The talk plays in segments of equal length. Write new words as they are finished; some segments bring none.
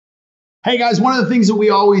Hey guys, one of the things that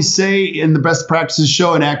we always say in the Best Practices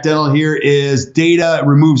Show in Act Dental here is data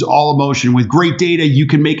removes all emotion. With great data, you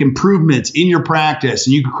can make improvements in your practice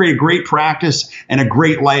and you can create a great practice and a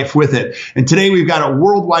great life with it. And today we've got a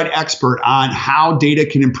worldwide expert on how data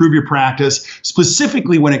can improve your practice,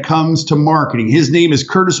 specifically when it comes to marketing. His name is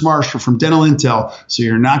Curtis Marshall from Dental Intel, so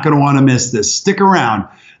you're not going to want to miss this. Stick around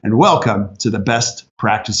and welcome to the Best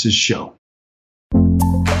Practices Show.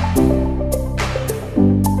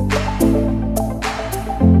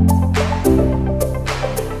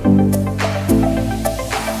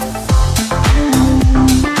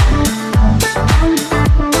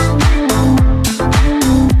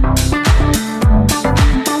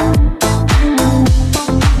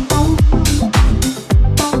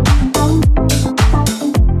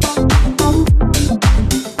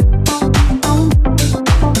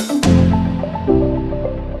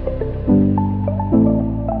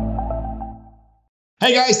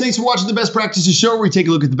 Hey guys, thanks for watching the Best Practices Show, where we take a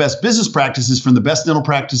look at the best business practices from the best dental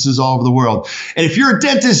practices all over the world. And if you're a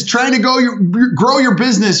dentist trying to grow your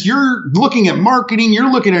business, you're looking at marketing,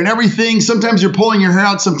 you're looking at everything. Sometimes you're pulling your hair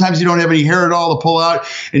out, sometimes you don't have any hair at all to pull out,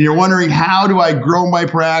 and you're wondering, how do I grow my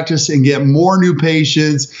practice and get more new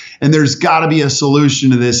patients? And there's got to be a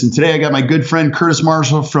solution to this. And today I got my good friend Curtis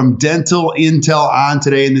Marshall from Dental Intel on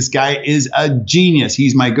today, and this guy is a genius.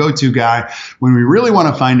 He's my go-to guy when we really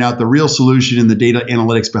want to find out the real solution in the data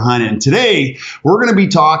analytics behind it. And today we're going to be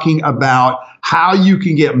talking about how you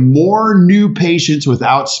can get more new patients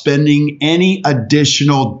without spending any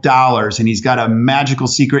additional dollars. And he's got a magical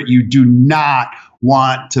secret. You do not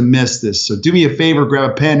want to miss this. So do me a favor, grab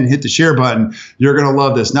a pen and hit the share button. You're going to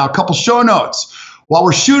love this. Now, a couple show notes. While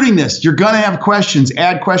we're shooting this, you're going to have questions.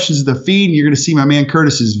 Add questions to the feed, and you're going to see my man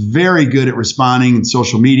Curtis is very good at responding in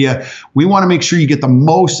social media. We want to make sure you get the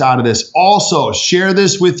most out of this. Also, share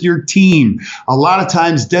this with your team. A lot of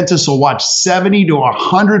times, dentists will watch 70 to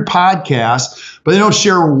 100 podcasts, but they don't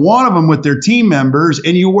share one of them with their team members,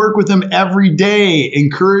 and you work with them every day.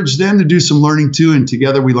 Encourage them to do some learning too, and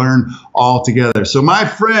together we learn all together. So my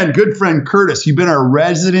friend, good friend Curtis, you've been our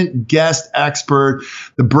resident guest expert,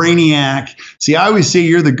 the brainiac. See, I always say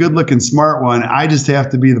you're the good-looking smart one. I just have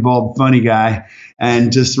to be the bald funny guy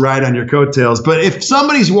and just ride on your coattails. But if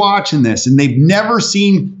somebody's watching this and they've never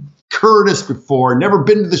seen Curtis before, never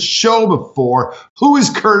been to the show before, who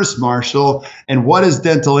is Curtis Marshall and what is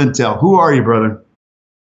Dental Intel? Who are you, brother?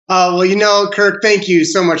 Well, you know, Kirk, thank you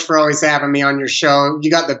so much for always having me on your show.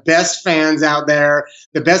 You got the best fans out there,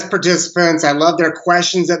 the best participants. I love their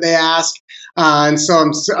questions that they ask. And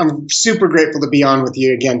so I'm super grateful to be on with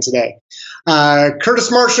you again today.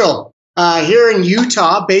 Curtis Marshall, here in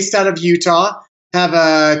Utah, based out of Utah,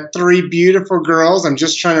 have 3 beautiful girls. I'm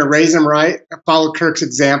just trying to raise them right. I follow Kirk's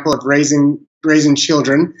example of raising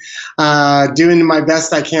children, doing my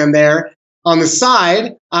best I can there. On the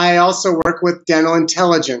side, I also work with Dental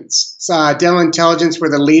Intelligence. Dental Intelligence, we're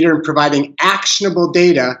the leader in providing actionable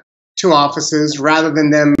data to offices rather than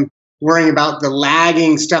them worrying about the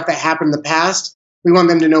lagging stuff that happened in the past. We want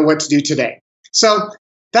them to know what to do today. So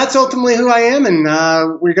that's ultimately who I am, and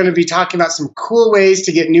we're going to be talking about some cool ways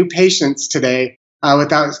to get new patients today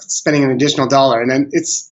without spending an additional dollar. And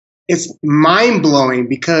it's mind-blowing,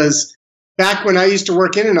 because back when I used to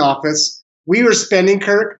work in an office, we were spending,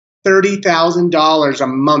 Kirk, $30,000 a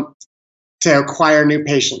month to acquire new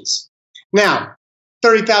patients. Now,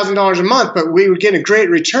 $30,000 a month, but we were getting a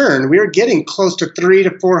great return. We were getting close to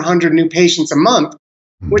 300 to 400 new patients a month,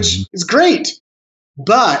 which is great.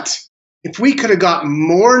 But if we could have got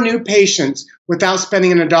more new patients without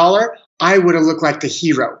spending a dollar, I would have looked like the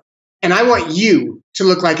hero. And I want you to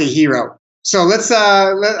look like a hero. So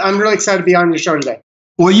I'm really excited to be on your show today.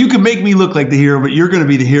 Well, you can make me look like the hero, but you're going to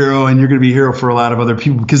be the hero, and you're going to be a hero for a lot of other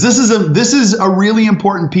people, because this is a really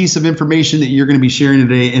important piece of information that you're going to be sharing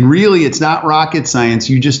today. And really, it's not rocket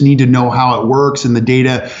science. You just need to know how it works and the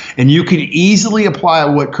data, and you can easily apply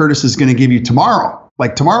what Curtis is going to give you tomorrow.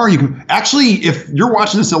 Like tomorrow, you can actually, if you're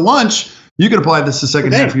watching this at lunch, you can apply this the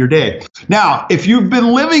second half of your day. Now, if you've been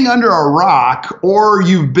living under a rock, or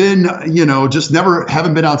you've been, just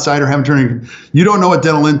haven't been outside or haven't turned, you don't know what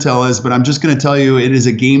Dental Intel is, but I'm just going to tell you, it is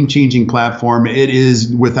a game-changing platform. It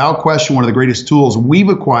is, without question, one of the greatest tools we've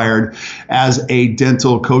acquired as a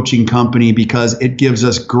dental coaching company, because it gives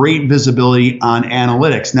us great visibility on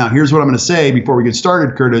analytics. Now, here's what I'm going to say before we get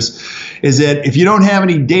started, Curtis, is that if you don't have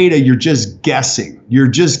any data, you're just guessing. You're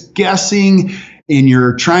just guessing. and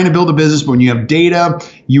you're trying to build a business, but when you have data,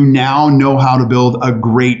 you now know how to build a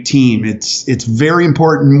great team. It's very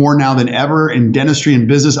important more now than ever in dentistry and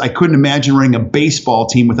business. I couldn't imagine running a baseball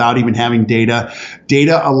team without even having data.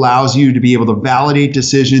 Data allows you to be able to validate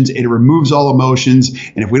decisions. It removes all emotions.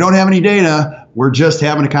 And if we don't have any data, we're just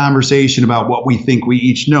having a conversation about what we think we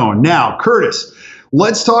each know. Now, Curtis,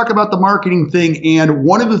 let's talk about the marketing thing. And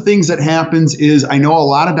one of the things that happens is, I know a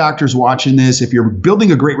lot of doctors watching this, if you're building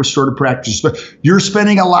a great restorative practice, you're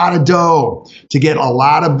spending a lot of dough to get a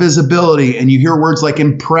lot of visibility. And you hear words like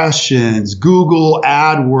impressions, Google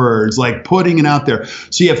AdWords, like putting it out there.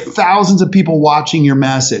 So you have thousands of people watching your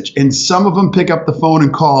message, and some of them pick up the phone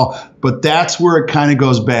and call, but that's where it kind of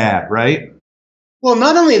goes bad, right? Well,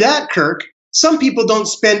 not only that, Kirk, some people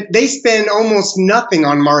they spend almost nothing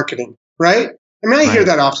on marketing, right? I mean, I hear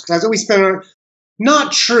that often. That's what we spend on.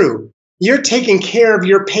 Not true. You're taking care of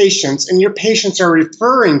your patients, and your patients are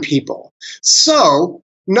referring people. So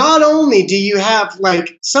not only do you have,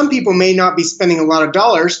 like, some people may not be spending a lot of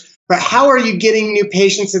dollars, but how are you getting new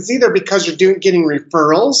patients? It's either because you're getting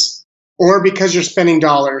referrals or because you're spending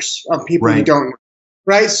dollars on people you don't know,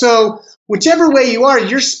 right? So whichever way you are,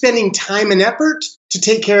 you're spending time and effort to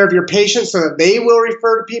take care of your patients so that they will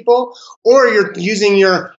refer to people, or you're using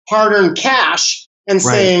your hard-earned cash and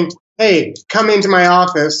saying, hey, come into my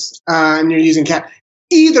office, and you're using cash.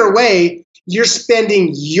 Either way, you're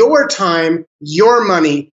spending your time, your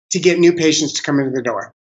money to get new patients to come into the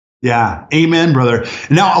door. Yeah. Amen, brother.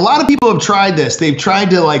 Now, a lot of people have tried this. They've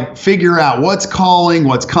tried to like figure out what's calling,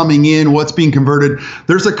 what's coming in, what's being converted.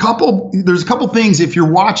 There's a couple things if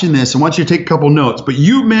you're watching this. I want you to take a couple notes, but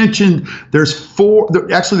you mentioned there's five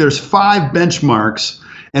benchmarks,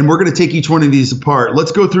 and we're going to take each one of these apart.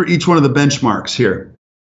 Let's go through each one of the benchmarks here.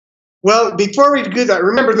 Well, before we do that,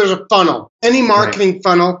 remember there's a funnel. Any marketing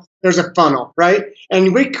funnel, there's a funnel, right?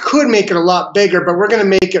 And we could make it a lot bigger, but we're going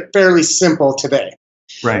to make it fairly simple today.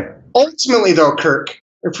 Right. Ultimately, though, Kirk,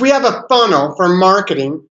 if we have a funnel for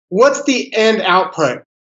marketing, what's the end output?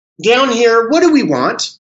 Down here, what do we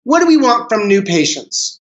want? What do we want from new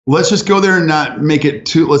patients? Let's just go there and not make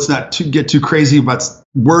it let's not get too crazy about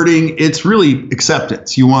wording. It's really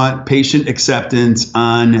acceptance. You want patient acceptance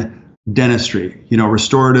on dentistry,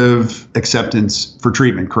 restorative acceptance for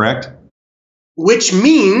treatment, correct? Which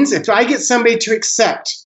means if I get somebody to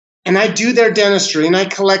accept and I do their dentistry and I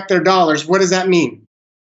collect their dollars, what does that mean?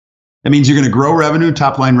 That means you're going to grow revenue,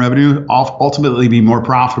 top line revenue, ultimately be more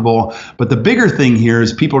profitable. But the bigger thing here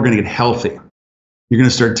is people are going to get healthy. You're going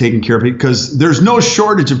to start taking care of it because there's no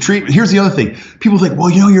shortage of treatment. Here's the other thing. People think, well,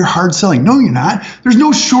 you're hard selling. No, you're not. There's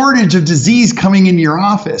no shortage of disease coming into your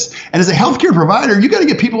office. And as a healthcare provider, you got to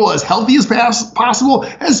get people as healthy as possible,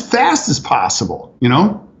 as fast as possible,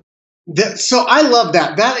 So I love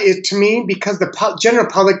that. That is, to me, because the general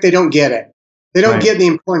public, they don't get it. They don't get the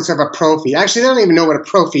importance of a prophy. Actually, they don't even know what a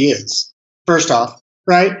prophy is, first off,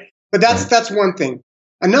 right? But that's one thing.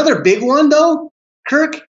 Another big one, though,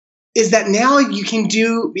 Kirk, is that now you can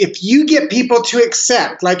do, if you get people to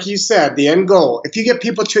accept, like you said, the end goal, if you get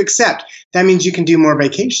people to accept, that means you can do more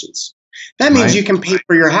vacations. That means you can pay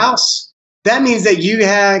for your house. That means that you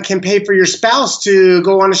can pay for your spouse to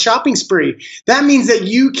go on a shopping spree. That means that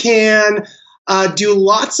you can do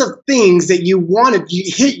lots of things that you wanted. You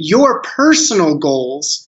hit your personal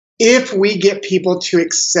goals if we get people to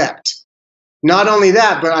accept. Not only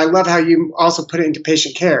that, but I love how you also put it into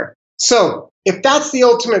patient care. So if that's the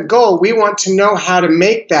ultimate goal, we want to know how to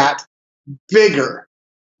make that bigger.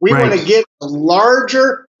 We want to get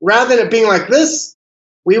larger. Rather than it being like this,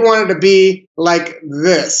 we want it to be like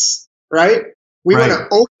this, right? We want to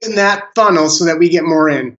open that funnel so that we get more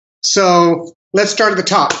in. So let's start at the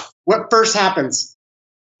top. What first happens?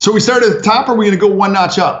 So we start at the top, or are we going to go one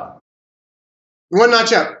notch up? One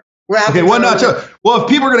notch up. Okay, one notch up. Well, if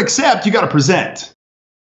people are going to accept, you got to present,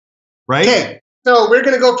 right? Okay, so we're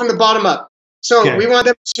going to go from the bottom up. So we want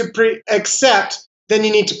them to accept, then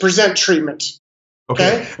you need to present treatment.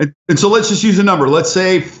 Okay. And so let's just use a number. Let's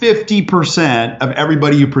say 50% of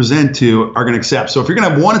everybody you present to are going to accept. So if you're going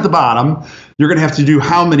to have one at the bottom, you're going to have to do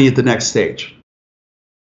how many at the next stage?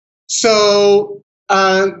 So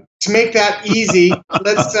to make that easy,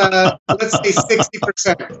 let's say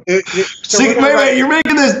 60%. Wait, you're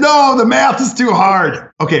making this. No, the math is too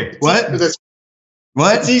hard. Okay, what?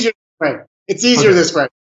 What? It's easier this way. It's easier this way.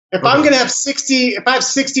 If I'm going to have 60, if I have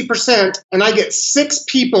 60% and I get 6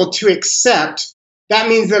 people to accept, that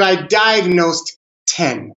means that I diagnosed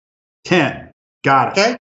 10. 10. Got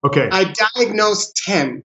it. Okay. I diagnosed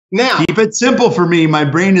 10. Now, keep it simple for me. My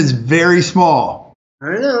brain is very small.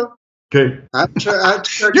 I know. Okay.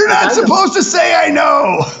 You're not supposed to say I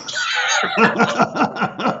know.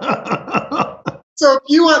 So if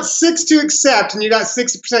you want 6 to accept and you got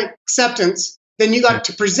 60% acceptance, then you got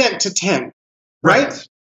to present to 10, right?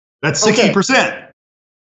 That's 60%.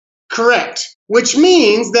 Correct. Which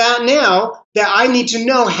means that now that I need to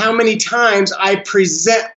know how many times I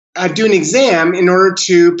do an exam in order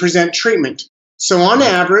to present treatment. So on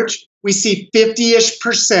average, we see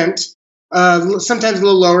 50-ish%, sometimes a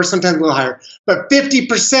little lower, sometimes a little higher, but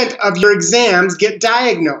 50% of your exams get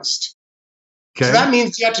diagnosed. Okay. So that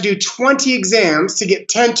means you have to do 20 exams to get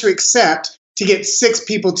 10 to accept, to get 6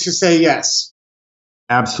 people to say yes.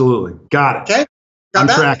 Absolutely. Got it. Okay. I'm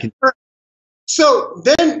tracking. So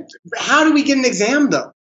then how do we get an exam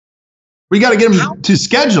though? We got to get them to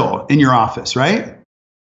schedule in your office, right?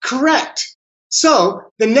 Correct. So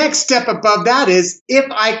the next step above that is if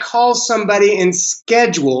I call somebody and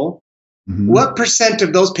schedule, what %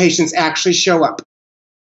 of those patients actually show up?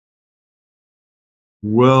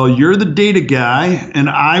 Well, you're the data guy, and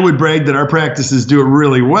I would brag that our practices do it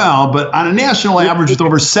really well. But on a national average, with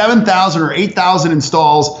over 7,000 or 8,000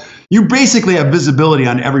 installs, you basically have visibility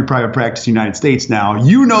on every private practice in the United States now.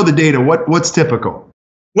 You know the data. What's typical?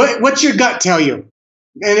 What's your gut tell you?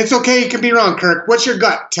 And it's okay, you can be wrong, Kirk. What's your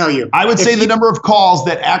gut tell you? I would say the number of calls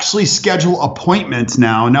that actually schedule appointments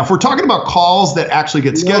now. Now, if we're talking about calls that actually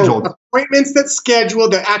get scheduled. Appointments that schedule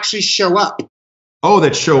that actually show up. Oh,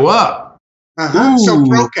 that show up. So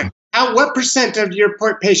broken. What % of your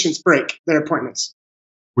patients break their appointments?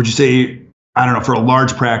 Would you say, I don't know, for a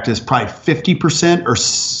large practice, probably 50% or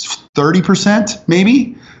 30%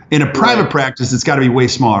 maybe? In a private practice, it's got to be way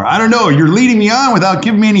smaller. I don't know. You're leading me on without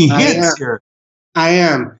giving me any hints here. I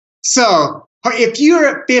am. So if you're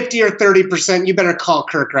at 50 or 30%, you better call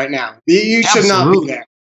Kirk right now. You should not be there.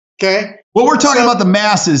 Okay? Well, we're talking about the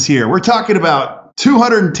masses here. We're talking about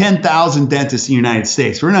 210,000 dentists in the United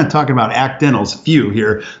States. We're not talking about ActDental's few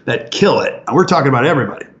here that kill it. We're talking about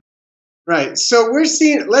everybody. Right. So we're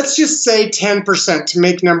seeing, let's just say 10% to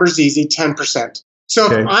make numbers easy, 10%.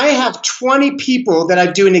 So if I have 20 people that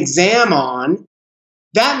I do an exam on,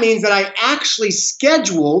 that means that I actually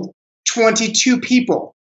scheduled 22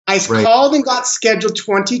 people. I called and got scheduled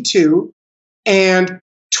 22, and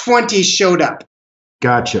 20 showed up.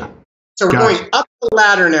 Gotcha. So we're going up the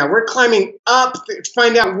ladder now. We're climbing up to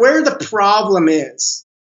find out where the problem is.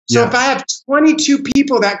 So if I have 22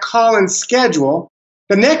 people that call and schedule,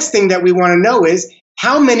 the next thing that we want to know is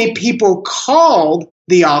how many people called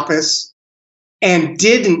the office and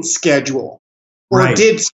didn't schedule, or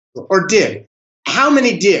did. How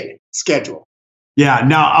many did schedule? Yeah.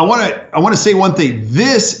 Now I want to say one thing.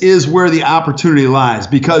 This is where the opportunity lies,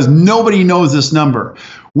 because nobody knows this number.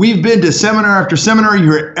 We've been to seminar after seminar.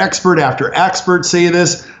 You hear expert after expert say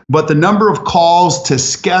this, but the number of calls to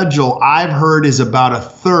schedule I've heard is about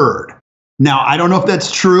 1/3. Now, I don't know if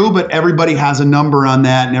that's true, but everybody has a number on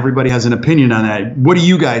that and everybody has an opinion on that. What do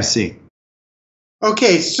you guys see?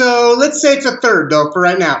 Okay, so let's say it's 1/3 though for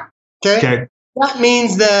right now. Okay. That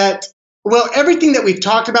means that, well, everything that we've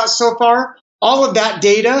talked about so far, all of that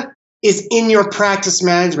data is in your practice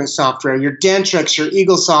management software, your Dentrix, your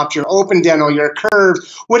Eaglesoft, your Open Dental, your Curve,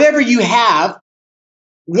 whatever you have.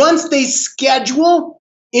 Once they schedule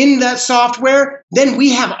in that software, then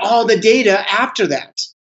we have all the data after that.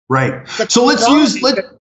 Right. So let's use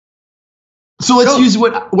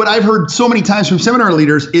what I've heard so many times from seminar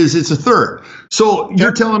leaders is it's 1/3. So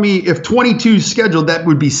you're telling me if 22 scheduled, that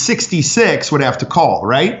would be 66 would have to call,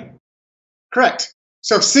 right? Correct.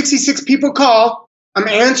 So if 66 people call, I'm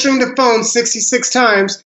answering the phone 66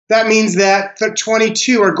 times. That means that the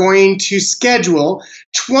 22 are going to schedule,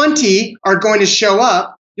 20 are going to show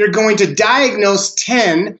up, you're going to diagnose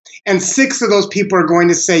 10, and 6 of those people are going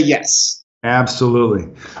to say yes. Absolutely.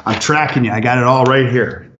 I'm tracking you. I got it all right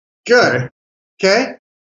here. Good. Okay.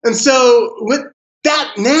 And so with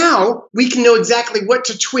that, now we can know exactly what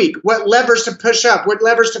to tweak, what levers to push up, what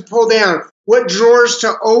levers to pull down, what drawers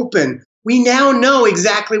to open. We now know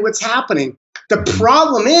exactly what's happening. The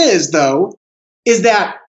problem is, though, is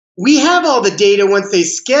that we have all the data once they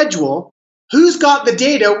schedule. Who's got the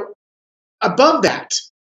data above that?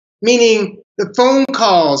 Meaning the phone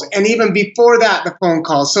calls, and even before that, the phone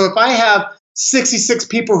calls. So if I have 66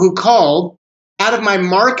 people who called, out of my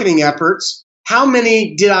marketing efforts, how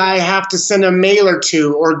many did I have to send a mailer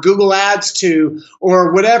to, or Google Ads to,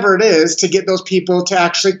 or whatever it is, to get those people to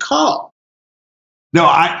actually call? No,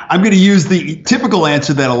 I'm going to use the typical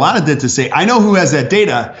answer that a lot of dentists say. I know who has that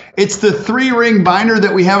data. It's the 3-ring binder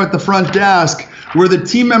that we have at the front desk, where the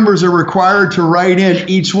team members are required to write in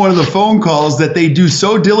each one of the phone calls that they do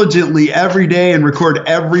so diligently every day and record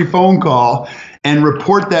every phone call and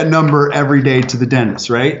report that number every day to the dentist,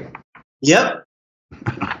 right? Yep.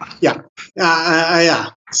 Yeah.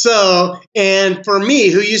 So, and for me,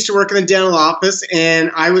 who used to work in the dental office,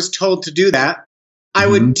 and I was told to do that, I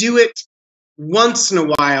would do it once in a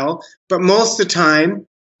while, but most of the time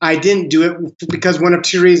I didn't do it because one of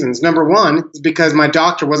two reasons. Number one is because my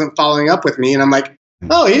doctor wasn't following up with me, and I'm like,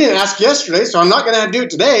 oh, he didn't ask yesterday, so I'm not going to do it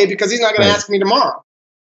today because he's not going to ask me tomorrow.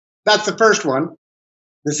 That's the first one.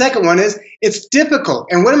 The second one is it's difficult.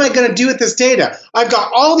 And what am I going to do with this data? I've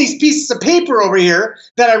got all these pieces of paper over here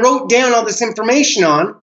that I wrote down all this information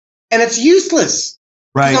on, and it's useless.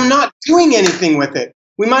 Right. I'm not doing anything with it.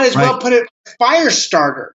 We might as well put it in fire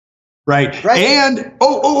starter. Right. And,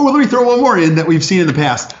 let me throw one more in that we've seen in the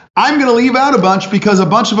past. I'm going to leave out a bunch because a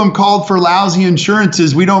bunch of them called for lousy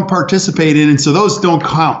insurances we don't participate in, and so those don't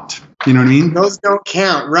count. You know what I mean? Those don't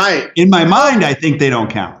count, right. In my mind, I think they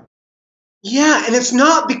don't count. Yeah, and it's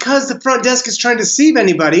not because the front desk is trying to deceive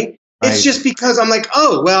anybody. It's just because I'm like,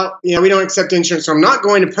 oh, well, we don't accept insurance, so I'm not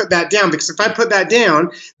going to put that down, because if I put that down,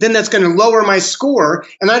 then that's going to lower my score,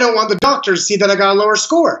 and I don't want the doctor to see that I got a lower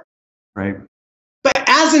score. Right. But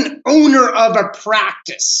as an owner of a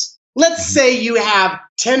practice, let's say you have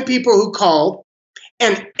 10 people who called,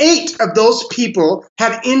 and 8 of those people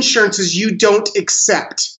have insurances you don't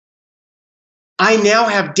accept. I now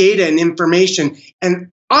have data and information, and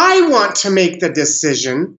I want to make the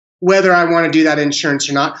decision whether I want to do that insurance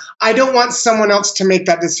or not. I don't want someone else to make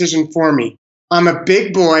that decision for me. I'm a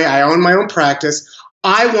big boy. I own my own practice.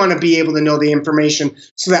 I want to be able to know the information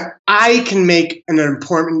so that I can make an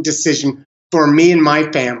important decision for me and my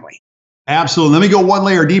family. Absolutely. Let me go one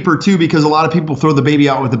layer deeper too, because a lot of people throw the baby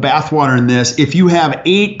out with the bathwater in this. If you have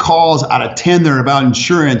 8 calls out of 10 that are about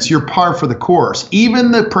insurance, you're par for the course.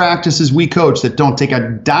 Even the practices we coach that don't take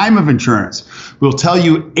a dime of insurance will tell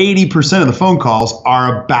you 80% of the phone calls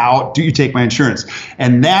are about, do you take my insurance?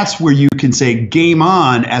 And that's where you can say game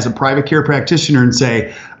on as a private care practitioner and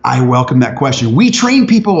say, I welcome that question. We train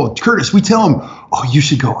people, Curtis, we tell them, oh, you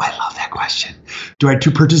should go, I love that question. Do I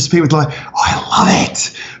participate with life? Oh, I love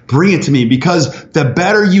it. Bring it to me, because the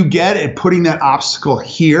better you get at putting that obstacle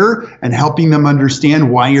here and helping them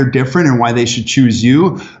understand why you're different and why they should choose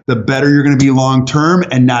you, the better you're going to be long term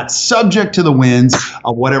and not subject to the winds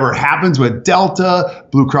of whatever happens with Delta,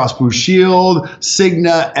 Blue Cross Blue Shield,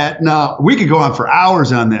 Cigna, Aetna. We could go on for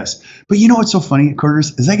hours on this. But you know what's so funny,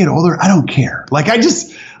 Curtis? As I get older, I don't care.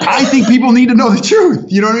 I think people need to know the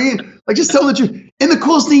truth. You know what I mean? Just tell the truth. And the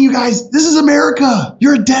coolest thing, you guys, this is America.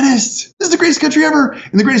 You're a dentist. This is the greatest country ever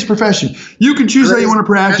and the greatest profession. You can choose how you want to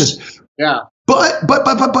practice. Yeah. But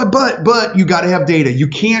you got to have data. You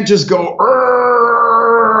can't just go,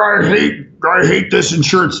 I hate this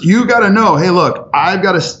insurance. You got to know, hey, look, I've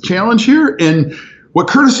got a challenge here. And what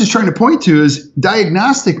Curtis is trying to point to is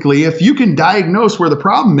diagnostically, if you can diagnose where the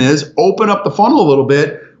problem is, open up the funnel a little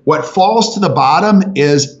bit, what falls to the bottom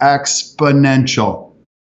is exponential.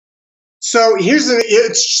 So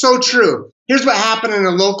it's so true. Here's what happened in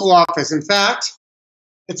a local office. In fact,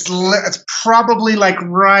 it's probably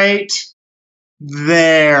right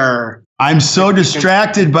there. I'm so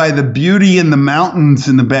distracted by the beauty in the mountains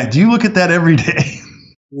in the back. Do you look at that every day?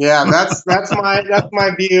 Yeah, that's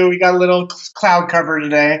my view. We got a little cloud cover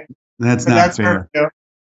today. That's not fair.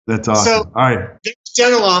 That's awesome. So, all right.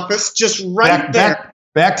 Dental office just there.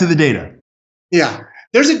 Back to the data. Yeah.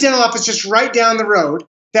 There's a dental office just right down the road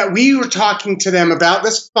that we were talking to them about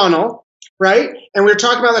this funnel, right? And we were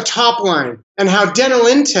talking about the top line and how dental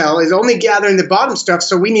intel is only gathering the bottom stuff,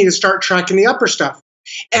 so we need to start tracking the upper stuff.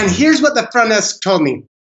 And here's what the front desk told me.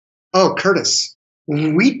 Oh, Curtis,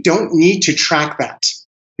 we don't need to track that.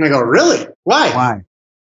 And I go, really? Why? Why?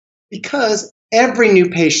 Because every new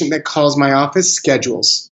patient that calls my office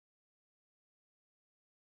schedules.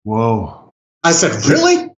 Whoa. I said,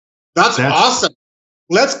 really? That's awesome.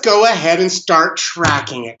 Let's go ahead and start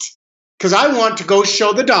tracking it, because I want to go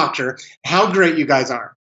show the doctor how great you guys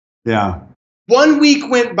are. Yeah. 1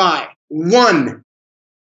 week went by.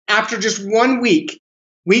 After just 1 week,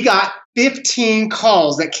 we got 15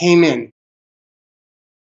 calls that came in.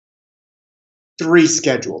 3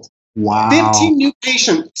 scheduled. Wow. 15 new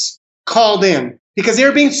patients called in because they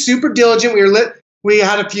were being super diligent. We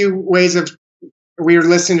had a few ways we were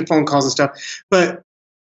listening to phone calls and stuff, but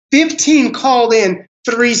 15 called in,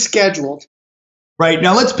 3 scheduled. Right.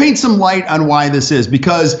 Now let's paint some light on why this is,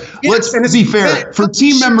 because let's be fair for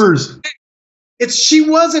team members. She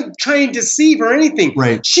wasn't trying to deceive or anything.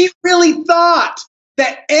 Right. She really thought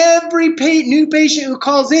that every new patient who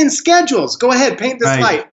calls in schedules. Go ahead, paint this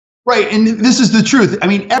light. Right. And this is the truth. I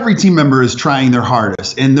mean, every team member is trying their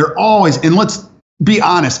hardest, and they're always, and let's be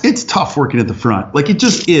honest, it's tough working at the front. Like, it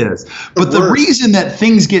just is. But the reason that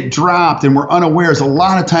things get dropped and we're unaware is a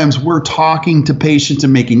lot of times we're talking to patients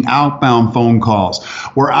and making outbound phone calls.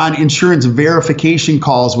 We're on insurance verification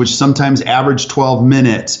calls, which sometimes average 12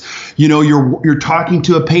 minutes. You know, you're talking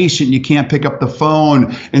to a patient, you can't pick up the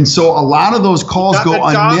phone. And so a lot of those calls go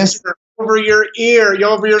unmissed. Over your ear,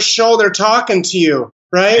 over your shoulder talking to you.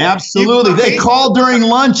 Right? Absolutely. They call during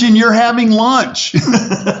lunch and you're having lunch. You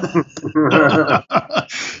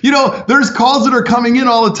know, there's calls that are coming in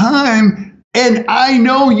all the time. And I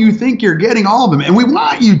know you think you're getting all of them. And we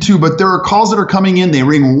want you to, but there are calls that are coming in. They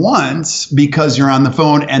ring once because you're on the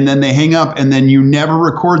phone and then they hang up and then you never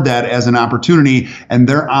record that as an opportunity and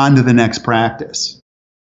they're on to the next practice.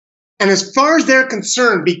 And as far as they're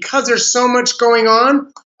concerned, because there's so much going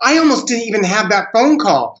on, I almost didn't even have that phone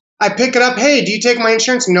call. I pick it up. Hey, do you take my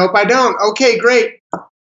insurance? Nope, I don't. Okay, great.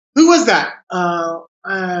 Who was that? I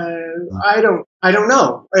don't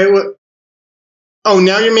know.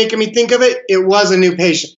 Now you're making me think of it. It was a new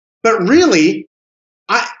patient. But really,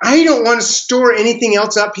 I don't want to store anything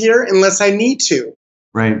else up here unless I need to.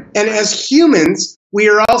 Right. And as humans, we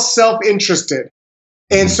are all self-interested.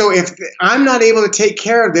 And so if I'm not able to take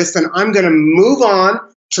care of this, then I'm going to move on.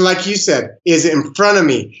 So like you said, is it in front of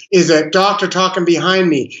me? Is it a doctor talking behind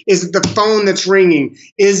me? Is it the phone that's ringing?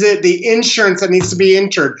 Is it the insurance that needs to be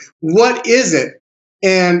entered? What is it?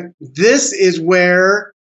 And this is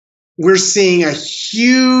where we're seeing a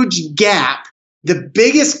huge gap, the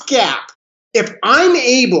biggest gap. If I'm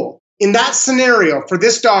able, in that scenario for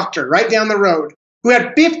this doctor right down the road, who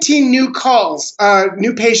had 15 new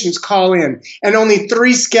patients call in and only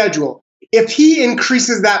 3 schedule, if he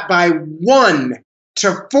increases that by 1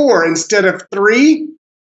 to 4 instead of 3,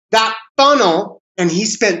 that funnel, and he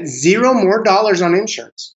spent $0 more on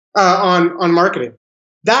insurance, on marketing.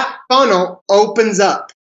 That funnel opens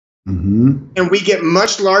up, and we get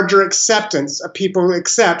much larger acceptance of people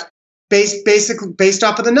accept basically based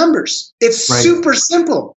off of the numbers. It's super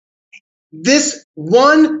simple. This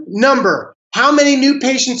one number, how many new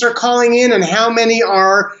patients are calling in and how many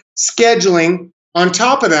are scheduling. On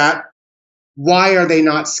top of that, why are they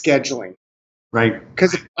not scheduling? Right.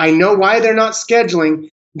 Because if I know why they're not scheduling,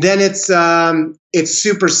 then it's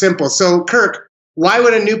super simple. So, Kirk, why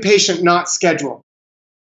would a new patient not schedule?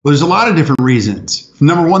 Well, there's a lot of different reasons.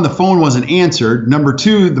 Number 1, the phone wasn't answered. Number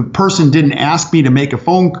 2, the person didn't ask me to make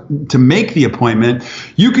the appointment.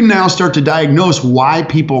 You can now start to diagnose why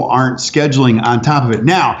people aren't scheduling on top of it.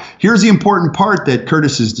 Now, here's the important part that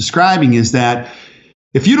Curtis is describing is that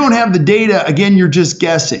if you don't have the data, again, you're just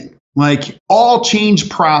guessing. Like, all change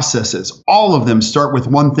processes, all of them start with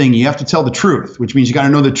one thing. You have to tell the truth, which means you got to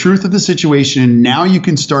know the truth of the situation. Now you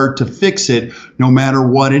can start to fix it no matter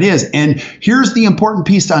what it is. And here's the important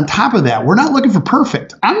piece on top of that. We're not looking for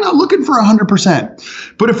perfect. I'm not looking for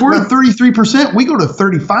 100%. But if we're at 33%, we go to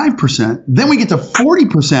 35%. Then we get to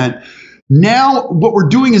 40%. Now, what we're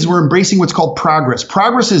doing is we're embracing what's called progress.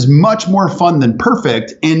 Progress is much more fun than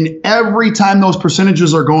perfect. And every time those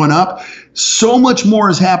percentages are going up, so much more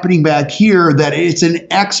is happening back here that it's an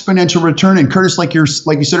exponential return. And Curtis, like you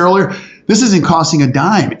said earlier, this isn't costing a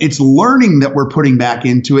dime. It's learning that we're putting back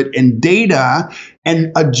into it and data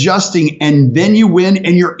and adjusting. And then you win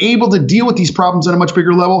and you're able to deal with these problems on a much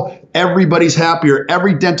bigger level. Everybody's happier.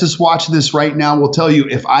 Every dentist watching this right now will tell you,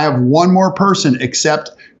 if I have one more person accept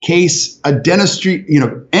a dentistry,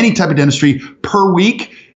 any type of dentistry per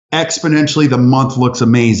week, exponentially the month looks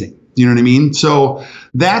amazing. You know what I mean? So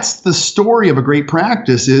that's the story of a great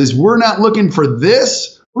practice is we're not looking for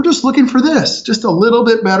this. We're just looking for this, just a little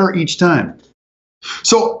bit better each time.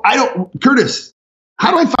 So Curtis, how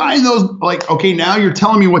do I find those? Like, okay, now you're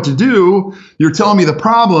telling me what to do. You're telling me the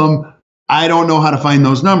problem. I don't know how to find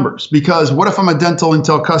those numbers, because what if I'm a Dental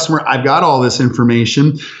Intel customer? I've got all this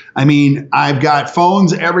information. I mean, I've got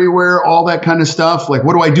phones everywhere, all that kind of stuff. Like,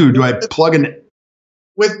 what do I do? Do I plug in?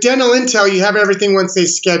 With Dental Intel, you have everything once they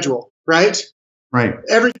schedule, right? Right.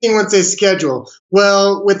 Everything once they schedule.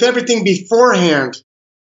 Well, with everything beforehand,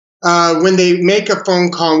 when they make a phone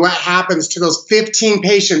call, what happens to those 15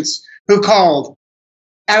 patients who called?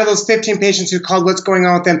 Out of those 15 patients who called, what's going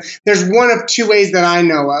on with them? There's one of 2 ways that I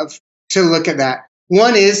know of to look at that.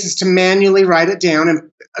 One is to manually write it down,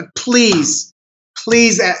 and please,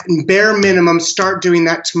 at bare minimum, start doing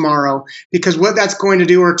that tomorrow, because what that's going to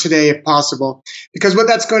do, or today if possible, because what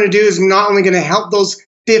that's going to do is not only going to help those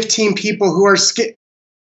 15 people who are scared.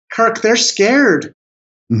 Kirk, they're scared.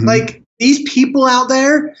 Like, these people out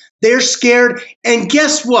there, they're scared. And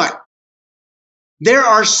guess what? There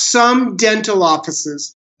are some dental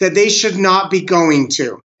offices that they should not be going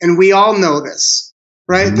to. And we all know this.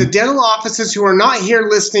 right? The dental offices who are not here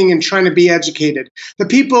listening and trying to be educated.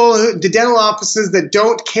 The dental offices that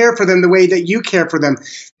don't care for them the way that you care for them.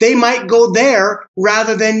 They might go there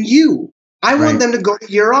rather than you. I want them to go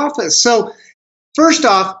to your office. So first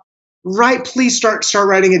off, please start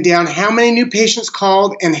writing it down. How many new patients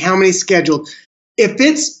called and how many scheduled? If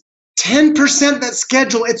it's 10% that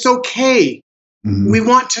schedule, it's okay. We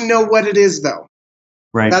want to know what it is, though.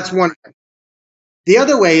 Right. That's one thing. The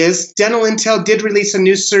other way is Dental Intel did release a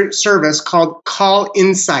new service called Call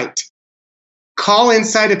Insight. Call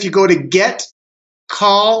Insight, if you go to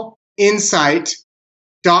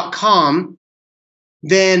getcallinsight.com,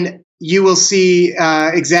 then you will see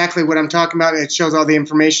exactly what I'm talking about. It shows all the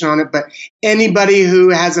information on it. But anybody who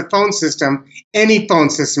has a phone system, any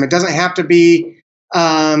phone system, it doesn't have to be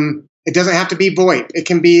VoIP. It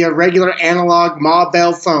can be a regular analog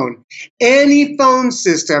mobile phone. Any phone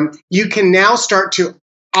system, you can now start to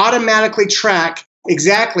automatically track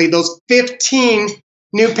exactly those 15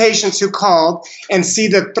 new patients who called and see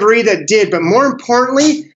the 3 that did, but more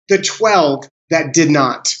importantly, the 12 that did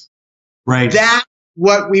not. Right. That's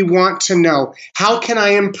what we want to know. How can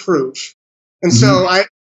I improve? And so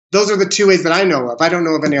those are the 2 ways that I know of. I don't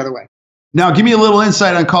know of any other way. Now, give me a little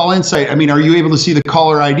insight on Call Insight. I mean, are you able to see the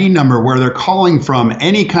caller ID number, where they're calling from,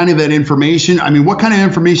 any kind of that information? I mean, what kind of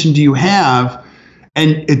information do you have?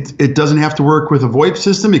 And it doesn't have to work with a VoIP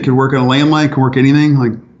system. It could work on a landline, it could work anything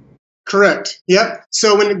like. Correct. Yep.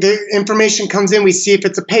 So when the information comes in, we see if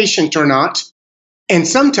it's a patient or not. And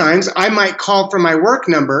sometimes I might call from my work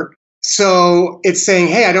number. So it's saying,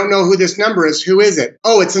 hey, I don't know who this number is. Who is it?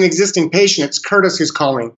 Oh, it's an existing patient. It's Curtis who's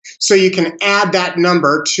calling. So you can add that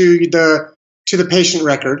number to the patient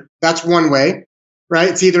record. That's one way, right?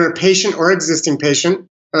 It's either a patient or existing patient,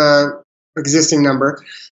 existing number.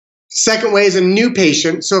 Second way is a new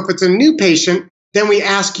patient. So if it's a new patient, then we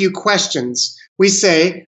ask you questions. We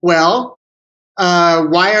say, well,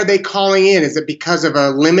 why are they calling in? Is it because of a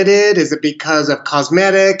limited? Is it because of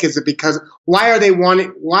cosmetic? Is it because, why are they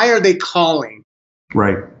calling?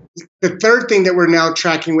 Right. The third thing that we're now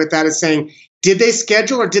tracking with that is saying, did they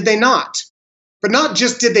schedule or did they not? But not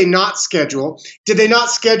just did they not schedule. Did they not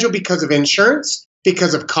schedule because of insurance?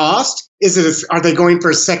 Because of cost? Are they going for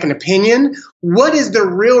a second opinion? What is the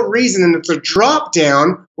real reason? And it's a drop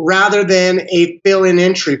down rather than a fill-in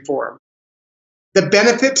entry form. The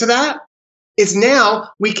benefit to that is now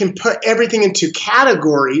we can put everything into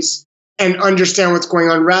categories and understand what's going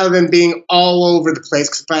on rather than being all over the place.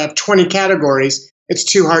 Because if I have 20 categories, it's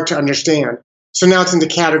too hard to understand. So now it's into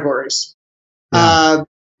categories. Yeah.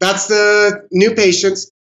 That's the new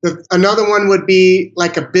patients. Another one would be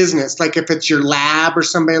like a business, like if it's your lab or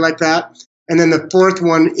somebody like that. And then the fourth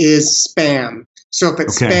one is spam. So if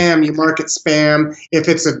it's spam, you mark it spam. If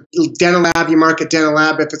it's a dental lab, you mark it dental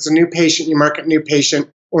lab. If it's a new patient, you mark it new patient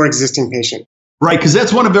or existing patient. Right, because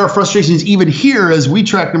that's one of our frustrations even here as we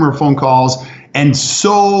track number of phone calls, and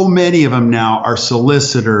so many of them now are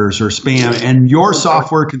solicitors or spam, and your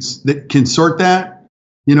software can sort that,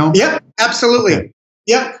 you know? Yep, absolutely. Okay.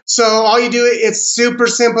 Yep. So all you do, it's super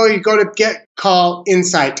simple. You go to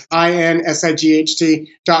getcallinsight,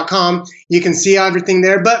 INSIGHT.com. You can see everything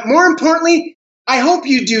there. But more importantly, I hope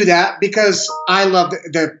you do that because I love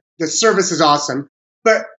the service is awesome.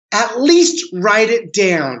 But at least write it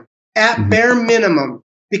down at bare minimum,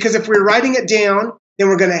 because if we're writing it down, then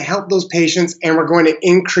we're going to help those patients and we're going to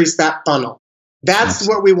increase that funnel. That's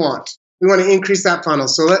what we want. We want to increase that funnel.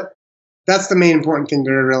 So that's the main important thing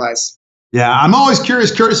to realize. Yeah, I'm always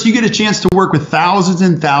curious, Curtis, you get a chance to work with thousands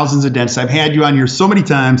and thousands of dentists. I've had you on here so many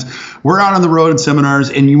times. We're out on the road at seminars,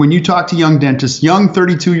 and when you talk to young dentists, young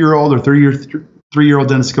 32-year-old or 33-year-old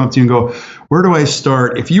dentists come up to you and go, where do I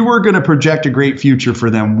start? If you were going to project a great future for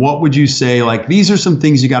them, what would you say? Like, these are some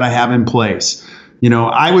things you got to have in place. You know,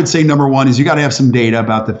 I would say number one is you got to have some data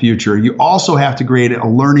about the future. You also have to create a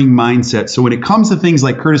learning mindset. So when it comes to things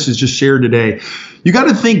like Curtis has just shared today, you got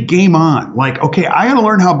to think game on. Like, okay, I got to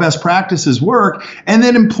learn how best practices work and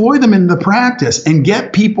then employ them in the practice and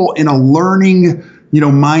get people in a learning,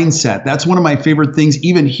 mindset. That's one of my favorite things.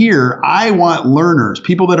 Even here, I want learners,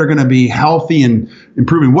 people that are going to be healthy and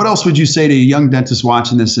improving. What else would you say to a young dentist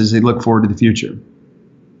watching this as they look forward to the future?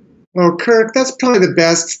 Well, Kirk, that's probably the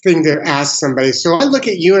best thing to ask somebody. So I look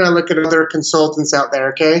at you and I look at other consultants out there,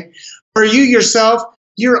 okay? For you yourself,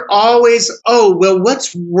 you're always,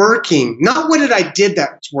 what's working? Not what did I did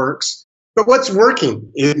that works, but what's working?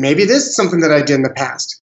 Maybe this is something that I did in the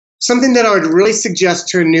past. Something that I would really suggest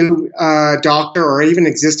to a new doctor or even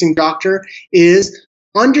existing doctor is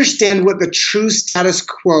understand what the true status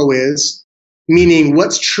quo is, meaning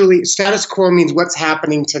what's truly, status quo means what's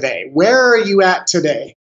happening today. Where are you at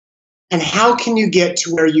today? and how can you get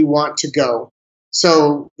to where you want to go?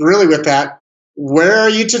 So really with that, where are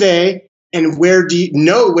you today, and where do you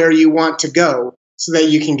know where you want to go so that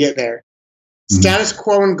you can get there? Status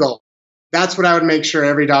quo and goal. That's what I would make sure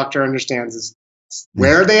every doctor understands is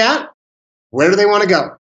where are they at? Where do they want to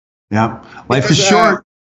go? Yeah. Life is short.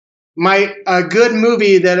 My good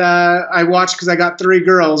movie that I watched because I got 3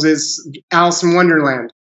 girls is Alice in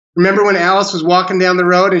Wonderland. Remember when Alice was walking down the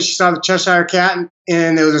road and she saw the Cheshire Cat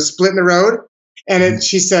and there was a split in the road? And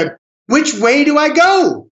she said, "Which way do I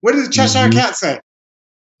go?" What did the Cheshire Cat say?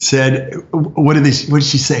 Said, what did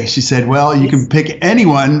she say? She said, well, you can pick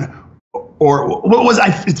anyone, or what was I?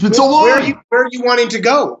 It's been so long. Where are you wanting to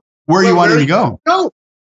go? Where are you wanting to go? Go.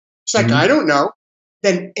 She's like, I don't know.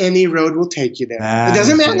 Then any road will take you there. It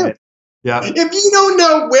doesn't matter. Yeah. If you don't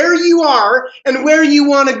know where you are and where you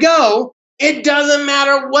want to go, it doesn't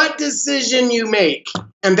matter what decision you make.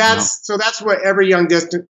 And that's what every young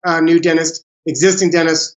new dentist, existing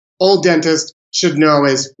dentist, old dentist should know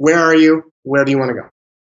is where are you? Where do you want to go?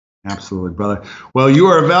 Absolutely, brother. Well, you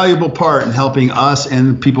are a valuable part in helping us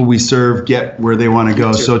and the people we serve get where they want to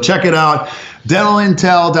go. So check it out,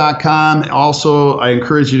 dentalintel.com. Also, I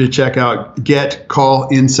encourage you to check out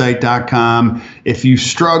getcallinsight.com. If you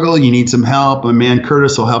struggle, you need some help, my man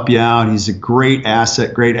Curtis will help you out. He's a great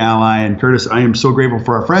asset, great ally. And Curtis, I am so grateful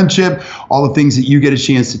for our friendship, all the things that you get a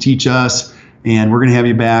chance to teach us. And we're going to have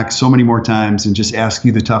you back so many more times and just ask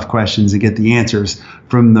you the tough questions and get the answers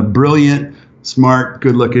from the brilliant, smart,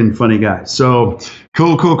 good-looking, funny guy. So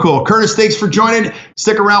cool. Curtis, thanks for joining.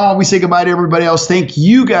 Stick around while we say goodbye to everybody else. Thank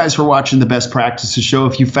you guys for watching the Best Practices Show.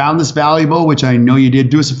 If you found this valuable, which I know you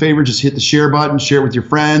did, do us a favor, just hit the share button, share it with your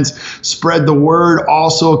friends, spread the word.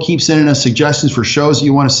 Also, keep sending us suggestions for shows that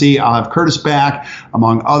you want to see. I'll have Curtis back,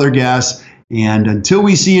 among other guests. And until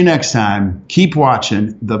we see you next time, keep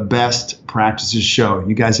watching the Best Practices Show.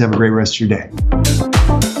 You guys have a great rest of your day.